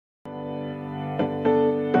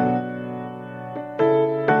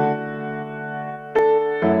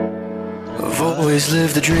always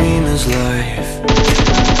live the dreamer's life.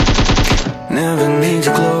 Never need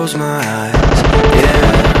to close my eyes. Yeah,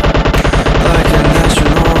 like an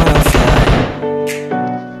astronaut I fly,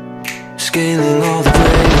 scaling all the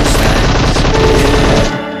greatest heights.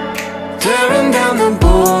 Yeah, tearing down the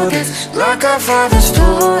borders like our fathers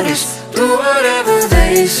taught us. Do whatever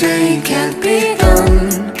they say can't be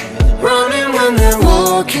done. Running when they're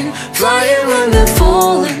walking, flying when they're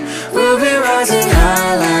falling. We'll be rising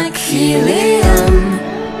high like helium.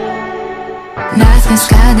 Nothing's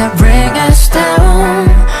gonna bring us down.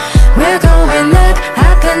 We're going up,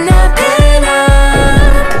 up and up and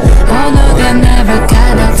up. Oh no, they're never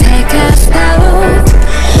gonna take us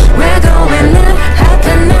out. We're going up, up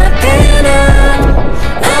and up and up,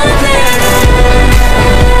 up and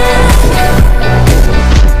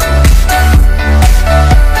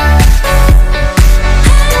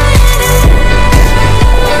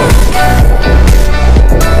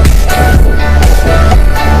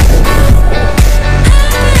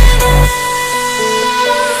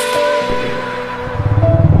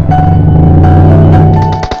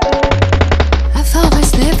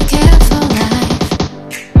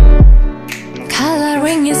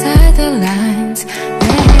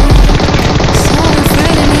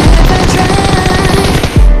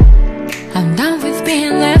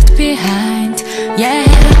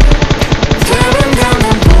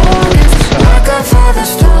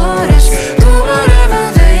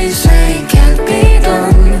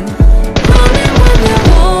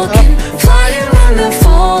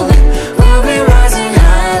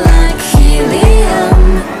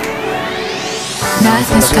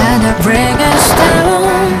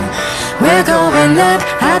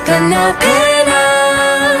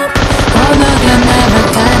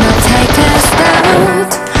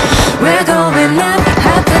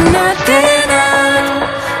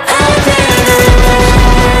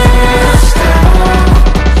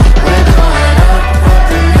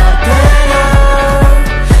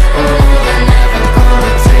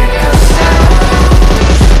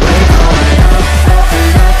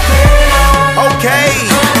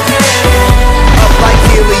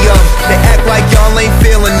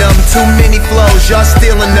y'all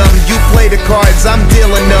stealing them, you play the cards, I'm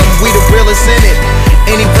dealing them. We the realest in it,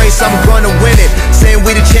 any race I'm gonna win it. Saying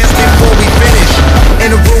we the champs before we finish.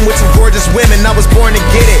 In a room with some gorgeous women, I was born to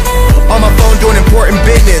get it. On my phone doing important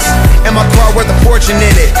business, and my car worth a fortune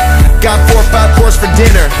in it. Got 4 or 5 course for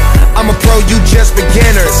dinner, I'm a pro, you just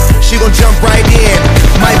beginners. She gon' jump right in,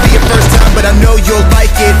 might be your first time but I know you'll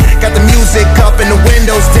like it. Got the music up and the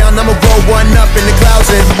windows down, I'ma roll one up in the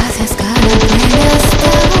clouds and nothing's gonna bring us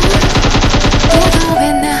down. We're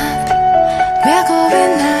going up, we're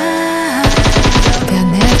going up. They're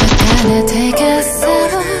never gonna take us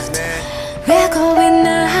out. We're going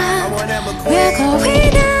up, we're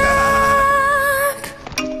going up.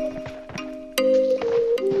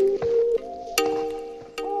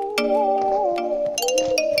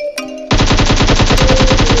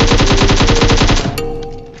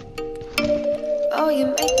 Oh, you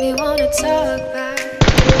make me wanna talk back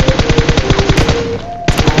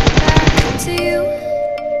to you.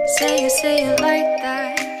 Say it like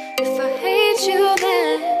that. If I hate you,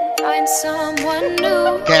 then find someone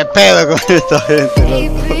new. ¿Qué pedo con esta gente?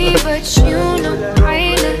 Baby, but you know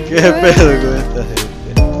I love ¿Qué pedo con esta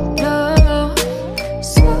gente? no.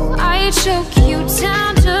 So I choke you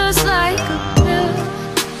down just like a pill.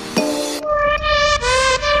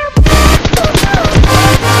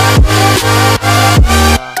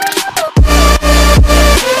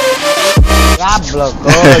 Diablo,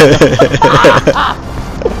 coño.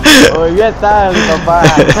 Oye, está papá.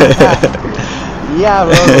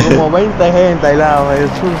 Diablo, como 20 gente al lado,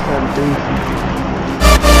 Jesús santísimo.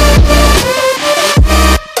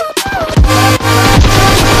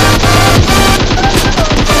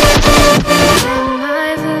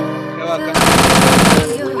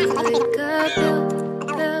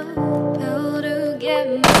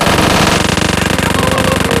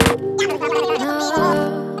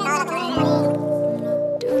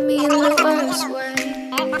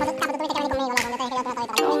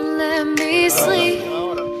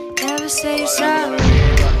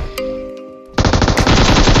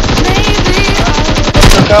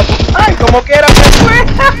 Ay, como quiera me fue.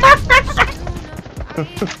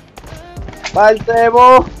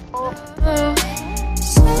 Faltebo.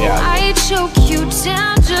 I choke you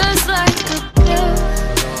down just like a pill.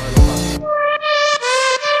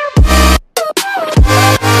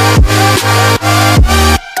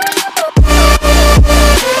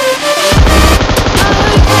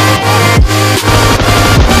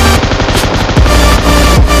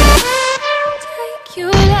 Take you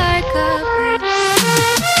like a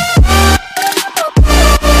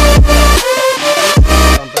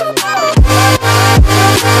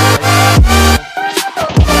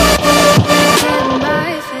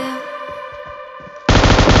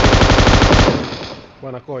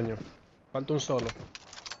Buena, coño. Falta un solo.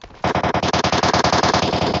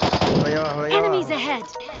 Voy abajo, voy Enemies abajo. ahead!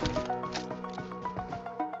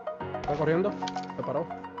 ¿Está corriendo? ¿Se paró?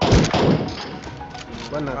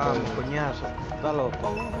 Buena, Vamos, coño. coñazo. Está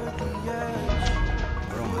loco.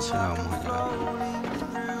 Broma, si la vamos a llevar.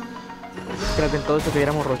 Creo que en todo eso que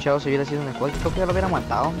hubiéramos rocheado si hubiera sido un squad, creo que ya lo hubiera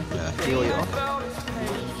matado, Ya. digo yo.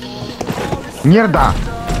 ¡Mierda!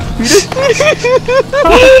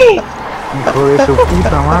 Hijo de su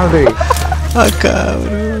puta madre. Ah,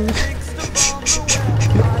 cabrón.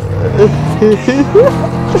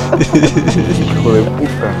 Hijo de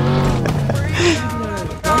puta.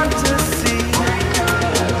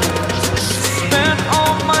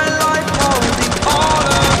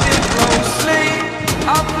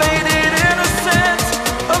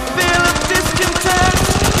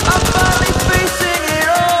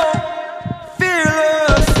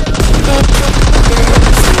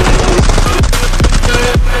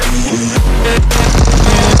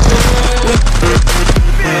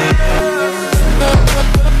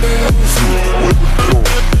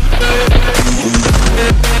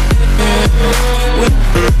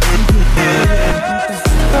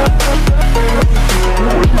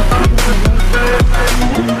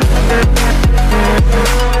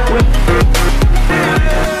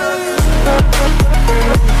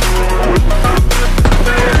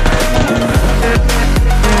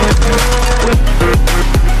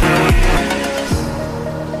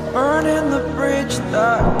 Burning the bridge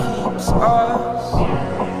that keeps us.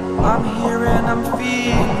 I'm here and I'm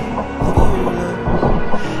feeling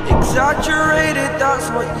exaggerated, that's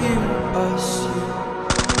what you assume.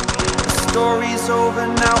 The story's over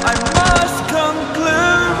now, I must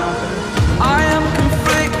conclude. I am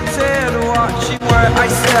conflicted, watching where I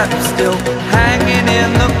step still, hanging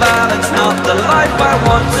in the balance. Not the life I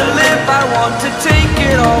want to live, I want to take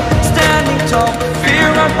it all. Standing tall, fear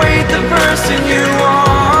I weighed the person you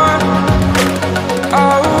are.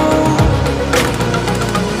 Oh,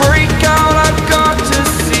 break out, I've got to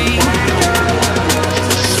see.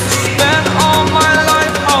 Spent all my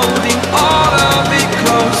life holding all of it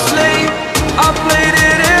closely. I played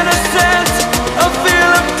it innocent, a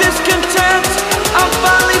feel of discontent. I'm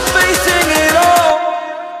finally facing it all,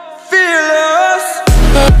 fearless.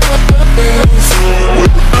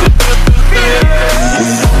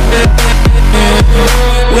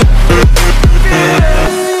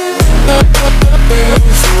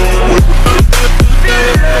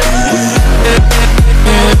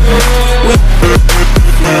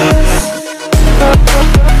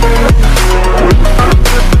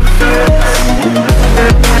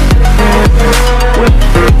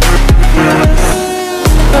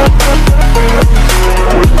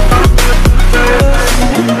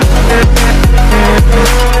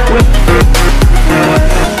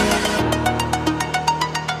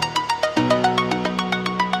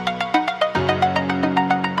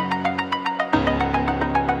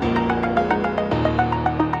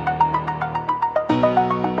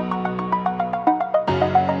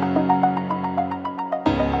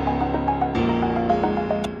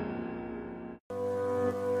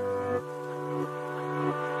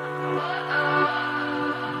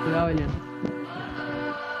 Cuidado, Elian.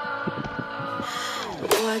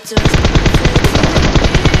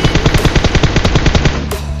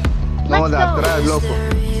 No, de atrás, loco.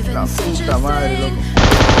 La puta madre, loco.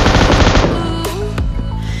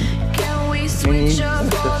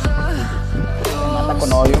 Mata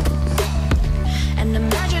con odio.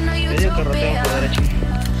 Te digo que roteamos por derecha.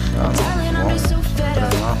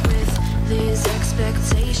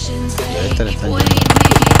 Este le está yendo.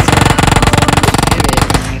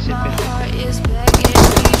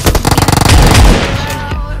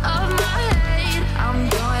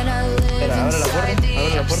 Espera, abre la puerta,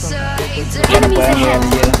 abre la puerta. Enemies ahead!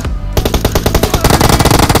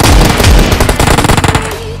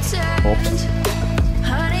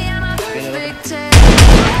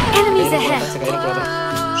 Enemies ahead! Se cayeron por atrás.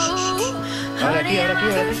 Ahora aquí, ahora aquí,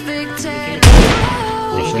 ahora aquí.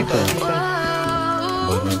 Lo siento.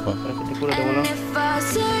 Voy, Para que te cure, te voló.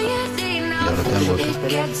 Ya lo tengo aquí.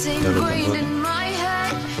 Ya lo tengo aquí.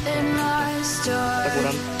 Está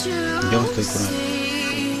curando. Yo me estoy curando.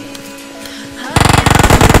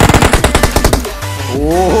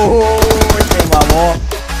 Se mamó.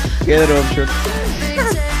 Qué drop shot.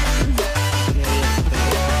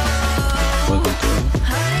 Voy contigo.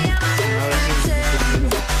 Ahora sí.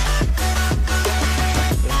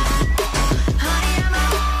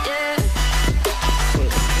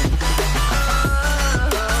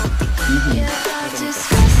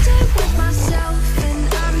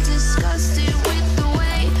 Disgusted with my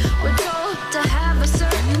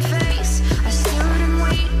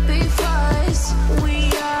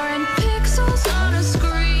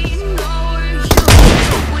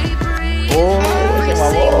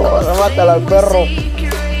Pégale al perro.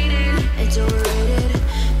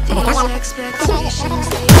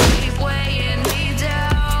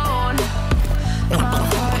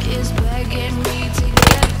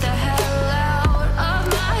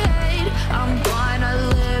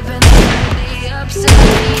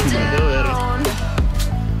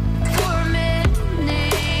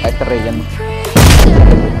 Ahí está relleno.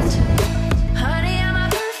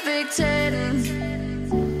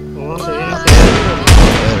 ¿Cómo se viene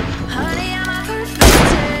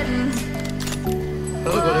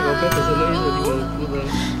todo con escopeta se lo hizo, hijo de puta.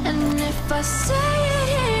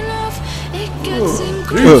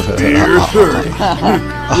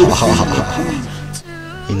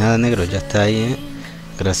 Y nada, negro, ya está ahí,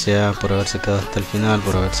 Gracias por haberse quedado hasta el final,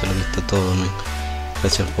 por habérselo visto todo, ¿no?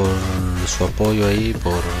 Gracias por su apoyo ahí,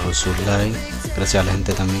 por sus likes. Gracias a la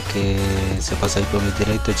gente también que se pasa ahí por mi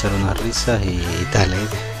directo, echar unas risas y tal,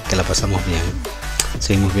 que la pasamos bien.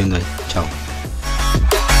 Seguimos viendo ahí. Chao.